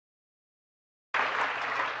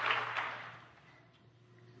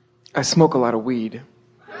I smoke a lot of weed.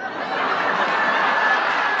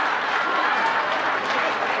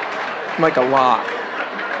 Like a lot.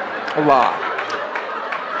 A lot.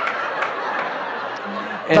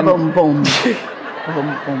 And Boom, boom.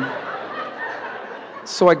 Boom, boom.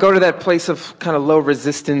 so I go to that place of kind of low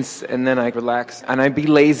resistance, and then I relax, and I be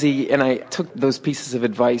lazy, and I took those pieces of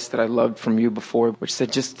advice that I loved from you before, which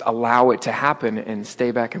said just allow it to happen and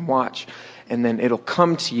stay back and watch, and then it'll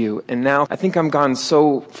come to you. And now I think I'm gone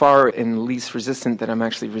so far in least resistant that I'm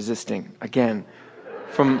actually resisting again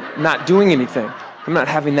from not doing anything. I'm not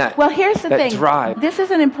having that. Well, here's the thing. Drive. This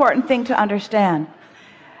is an important thing to understand.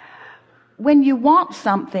 When you want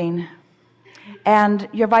something and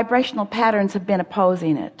your vibrational patterns have been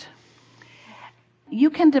opposing it, you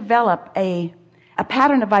can develop a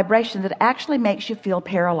pattern of vibration that actually makes you feel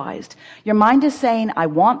paralyzed. Your mind is saying, I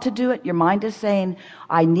want to do it. Your mind is saying,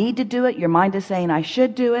 I need to do it. Your mind is saying, I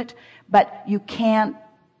should do it. But you can't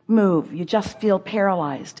move. You just feel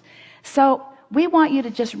paralyzed. So we want you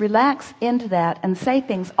to just relax into that and say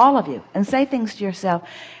things, all of you, and say things to yourself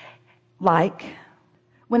like,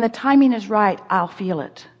 when the timing is right, I'll feel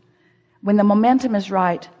it. When the momentum is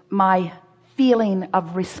right, my feeling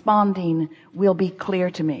of responding will be clear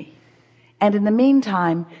to me. And in the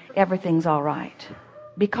meantime, everything's all right.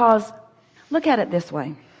 Because look at it this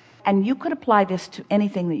way, and you could apply this to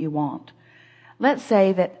anything that you want. Let's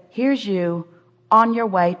say that here's you on your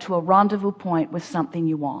way to a rendezvous point with something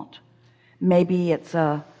you want. Maybe it's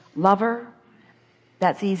a lover.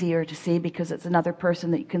 That's easier to see because it's another person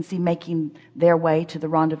that you can see making their way to the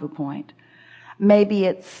rendezvous point. Maybe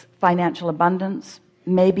it's financial abundance.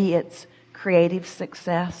 Maybe it's creative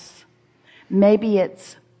success. Maybe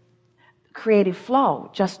it's creative flow,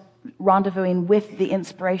 just rendezvousing with the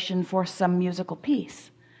inspiration for some musical piece.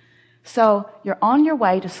 So you're on your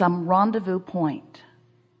way to some rendezvous point,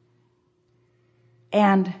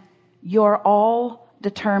 and you're all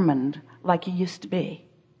determined, like you used to be,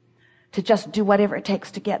 to just do whatever it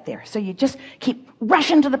takes to get there. So you just keep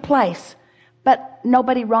rushing to the place, but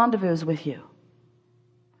nobody rendezvous with you.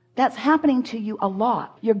 That's happening to you a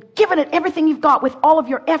lot. You're giving it everything you've got with all of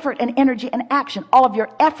your effort and energy and action, all of your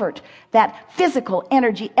effort, that physical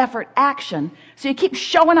energy, effort, action. So you keep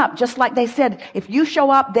showing up, just like they said, if you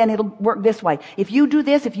show up, then it'll work this way. If you do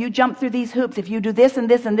this, if you jump through these hoops, if you do this and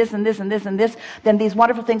this and this and this and this and this, then these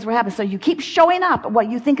wonderful things will happen. So you keep showing up at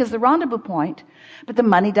what you think is the rendezvous point, but the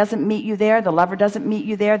money doesn't meet you there, the lover doesn't meet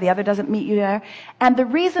you there, the other doesn't meet you there. And the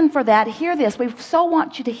reason for that, hear this, we so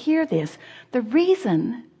want you to hear this. The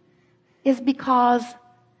reason is because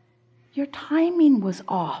your timing was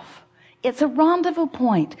off. It's a rendezvous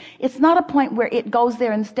point. It's not a point where it goes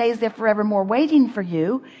there and stays there forevermore waiting for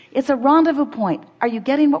you. It's a rendezvous point. Are you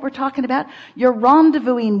getting what we're talking about? You're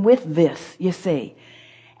rendezvousing with this, you see.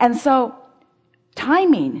 And so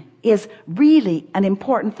timing is really an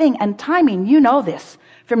important thing. And timing, you know this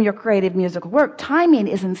from your creative musical work, timing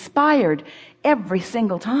is inspired every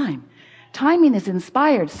single time. Timing is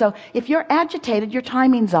inspired. So if you're agitated, your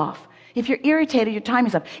timing's off. If you're irritated, your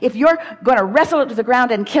timing's off. If you're going to wrestle it to the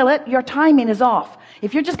ground and kill it, your timing is off.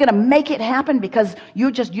 If you're just going to make it happen because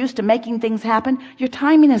you're just used to making things happen, your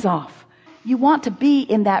timing is off. You want to be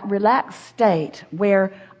in that relaxed state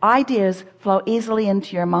where ideas flow easily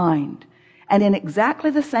into your mind. And in exactly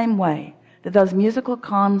the same way that those musical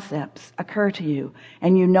concepts occur to you,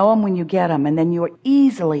 and you know them when you get them, and then you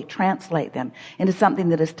easily translate them into something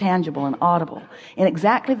that is tangible and audible. In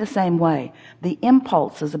exactly the same way, the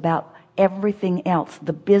impulses about everything else,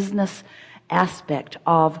 the business aspect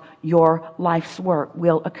of your life's work,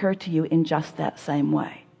 will occur to you in just that same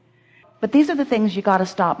way. But these are the things you got to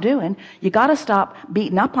stop doing. You got to stop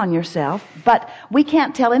beating up on yourself. But we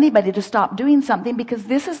can't tell anybody to stop doing something, because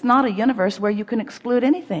this is not a universe where you can exclude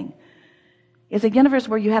anything. It's a universe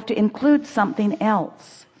where you have to include something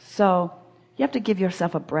else. So you have to give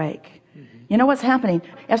yourself a break. You know what's happening?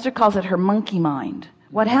 Esther calls it her monkey mind.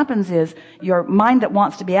 What happens is your mind that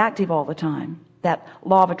wants to be active all the time, that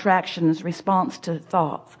law of attraction's response to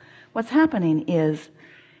thoughts. What's happening is,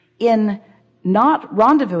 in not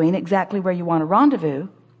rendezvousing exactly where you want to rendezvous,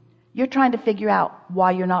 you're trying to figure out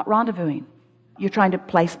why you're not rendezvousing. You're trying to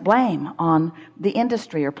place blame on the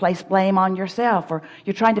industry, or place blame on yourself, or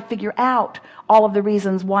you're trying to figure out all of the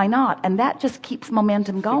reasons why not. And that just keeps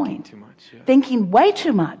momentum going. Thinking too much, yeah. Thinking way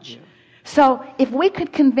too much. Yeah. So if we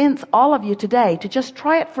could convince all of you today to just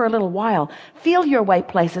try it for a little while, feel your way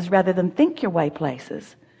places rather than think your way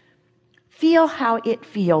places. Feel how it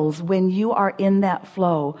feels when you are in that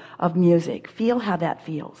flow of music. Feel how that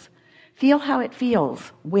feels. Feel how it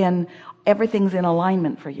feels when everything's in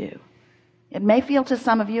alignment for you. It may feel to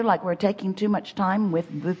some of you like we're taking too much time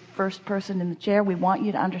with the first person in the chair. We want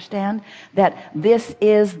you to understand that this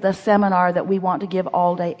is the seminar that we want to give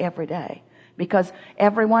all day, every day. Because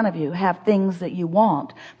every one of you have things that you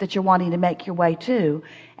want, that you're wanting to make your way to,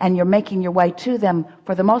 and you're making your way to them,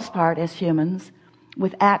 for the most part, as humans,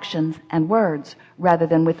 with actions and words, rather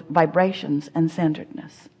than with vibrations and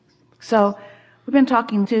centeredness. So, we've been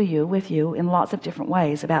talking to you, with you, in lots of different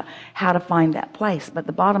ways about how to find that place. But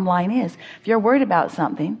the bottom line is, if you're worried about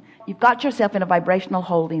something, you've got yourself in a vibrational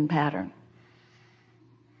holding pattern.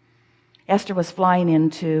 Esther was flying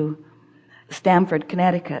into Stamford,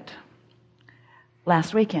 Connecticut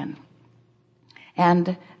last weekend.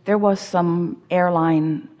 And there was some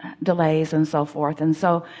airline delays and so forth. And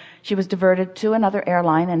so she was diverted to another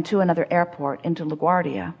airline and to another airport into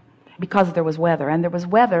LaGuardia, because there was weather, and there was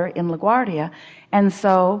weather in LaGuardia. And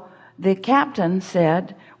so the captain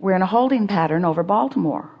said, we're in a holding pattern over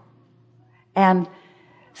Baltimore. And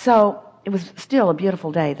so it was still a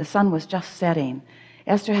beautiful day. The sun was just setting.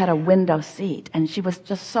 Esther had a window seat, and she was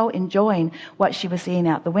just so enjoying what she was seeing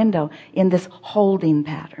out the window in this holding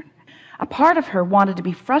pattern. A part of her wanted to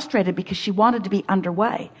be frustrated because she wanted to be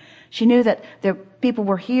underway. She knew that the people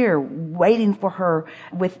were here waiting for her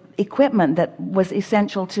with equipment that was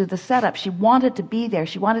essential to the setup. She wanted to be there.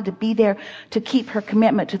 She wanted to be there to keep her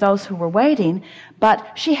commitment to those who were waiting,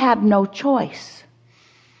 but she had no choice.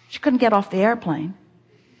 She couldn't get off the airplane.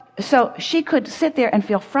 So she could sit there and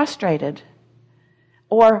feel frustrated,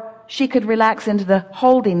 or she could relax into the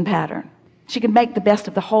holding pattern. She could make the best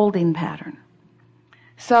of the holding pattern.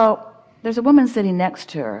 So there's a woman sitting next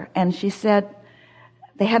to her, and she said,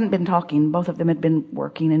 they hadn't been talking. Both of them had been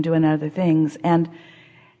working and doing other things. And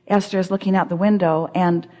Esther is looking out the window,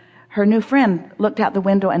 and her new friend looked out the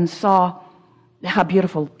window and saw how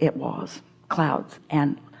beautiful it was. Clouds,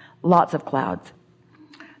 and lots of clouds.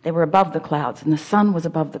 They were above the clouds, and the sun was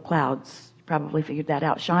above the clouds. Probably figured that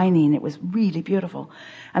out, shining. It was really beautiful.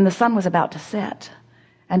 And the sun was about to set.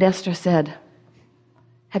 And Esther said,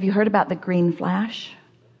 have you heard about the green flash?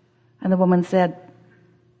 And the woman said,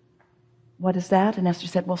 what is that? And Esther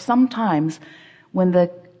said, well, sometimes when the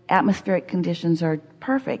atmospheric conditions are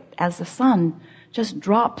perfect, as the sun just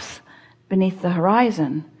drops beneath the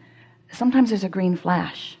horizon, sometimes there's a green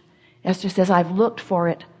flash. Esther says, I've looked for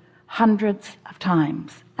it hundreds of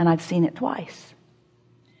times, and I've seen it twice.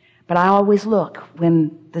 But I always look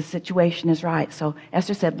when the situation is right. So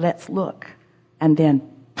Esther said, let's look. And then,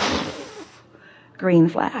 green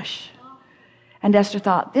flash. And Esther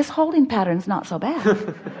thought, this holding pattern's not so bad.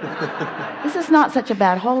 This is not such a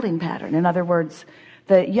bad holding pattern. In other words,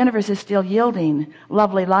 the universe is still yielding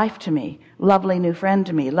lovely life to me, lovely new friend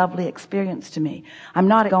to me, lovely experience to me. I'm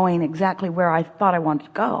not going exactly where I thought I wanted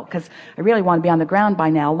to go, because I really want to be on the ground by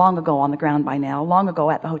now, long ago on the ground by now, long ago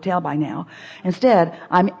at the hotel by now. Instead,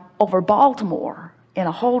 I'm over Baltimore in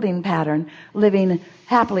a holding pattern, living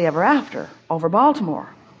happily ever after over Baltimore.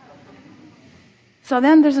 So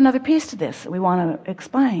then there's another piece to this that we want to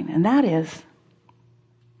explain, and that is,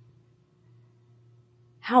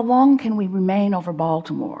 how long can we remain over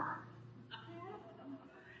Baltimore?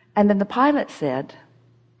 And then the pilot said,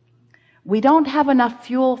 we don't have enough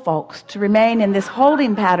fuel, folks, to remain in this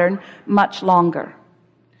holding pattern much longer.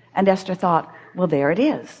 And Esther thought, well, there it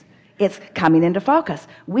is. It's coming into focus.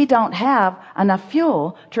 We don't have enough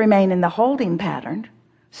fuel to remain in the holding pattern,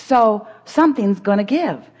 so something's going to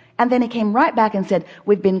give. And then he came right back and said,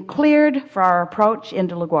 we've been cleared for our approach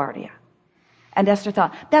into LaGuardia. And Esther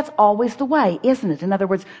thought, that's always the way, isn't it? In other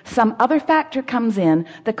words, some other factor comes in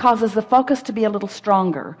that causes the focus to be a little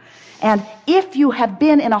stronger. And if you have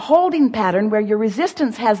been in a holding pattern where your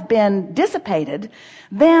resistance has been dissipated,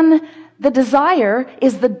 then the desire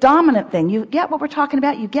is the dominant thing. You get what we're talking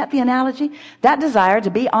about? You get the analogy? That desire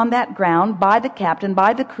to be on that ground by the captain,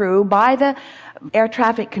 by the crew, by the air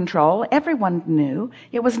traffic control. Everyone knew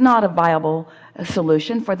it was not a viable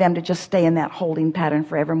solution for them to just stay in that holding pattern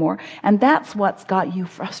forevermore. And that's what's got you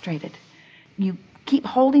frustrated. You keep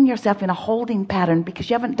holding yourself in a holding pattern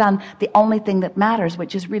because you haven't done the only thing that matters,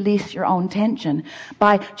 which is release your own tension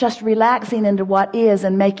by just relaxing into what is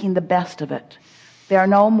and making the best of it. There are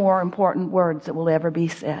no more important words that will ever be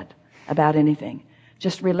said about anything.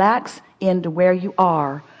 Just relax into where you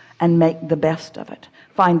are and make the best of it.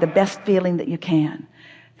 Find the best feeling that you can.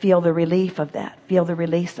 Feel the relief of that. Feel the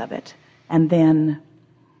release of it. And then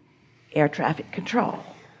air traffic control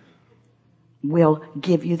will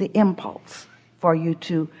give you the impulse for you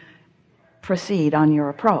to proceed on your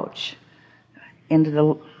approach into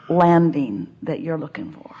the landing that you're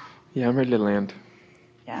looking for. Yeah, I'm ready to land.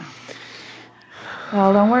 Yeah.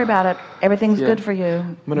 Well, don't worry about it. Everything's Yeah. good for you.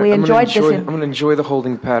 I'm We enjoyed this. I'm gonna enjoy the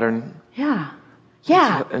holding pattern. Yeah.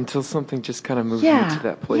 Yeah. Until something just kind of moves me Yeah. to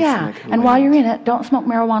that place. Yeah. And I can And while land. you're in it, don't smoke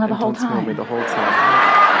marijuana the whole Don't smell me time. the whole time.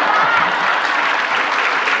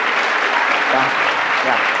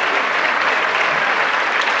 Yeah.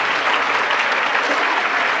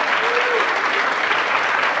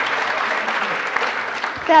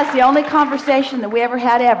 If that's the only conversation that we ever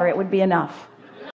had ever, it would be enough.